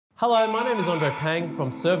Hello, my name is Andre Pang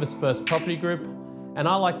from Service First Property Group, and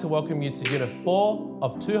I'd like to welcome you to Unit 4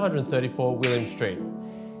 of 234 William Street.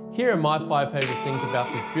 Here are my 5 favourite things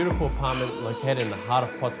about this beautiful apartment located in the heart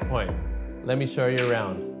of Potts Point. Let me show you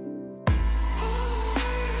around.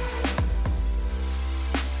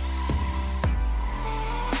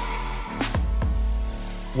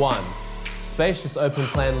 One, spacious open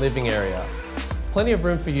plan living area. Plenty of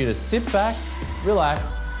room for you to sit back,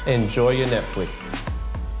 relax, and enjoy your Netflix.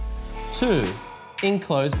 2,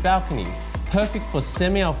 enclosed balcony. Perfect for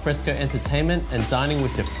semi-alfresco entertainment and dining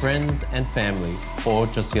with your friends and family, or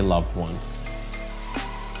just your loved one.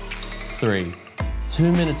 3,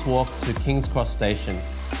 2 minutes walk to King's Cross Station,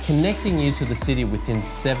 connecting you to the city within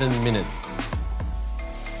 7 minutes.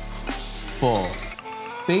 4,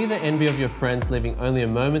 be the envy of your friends, living only a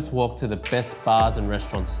moment's walk to the best bars and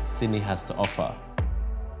restaurants Sydney has to offer.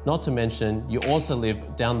 Not to mention, you also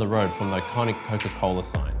live down the road from the iconic Coca Cola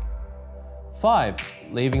sign. 5,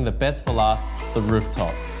 leaving the best for last, the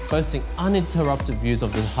Rooftop, boasting uninterrupted views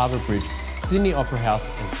of the Harbour Bridge, Sydney Opera House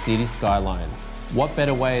and city skyline. What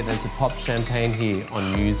better way than to pop champagne here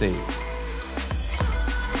on New Year's Eve?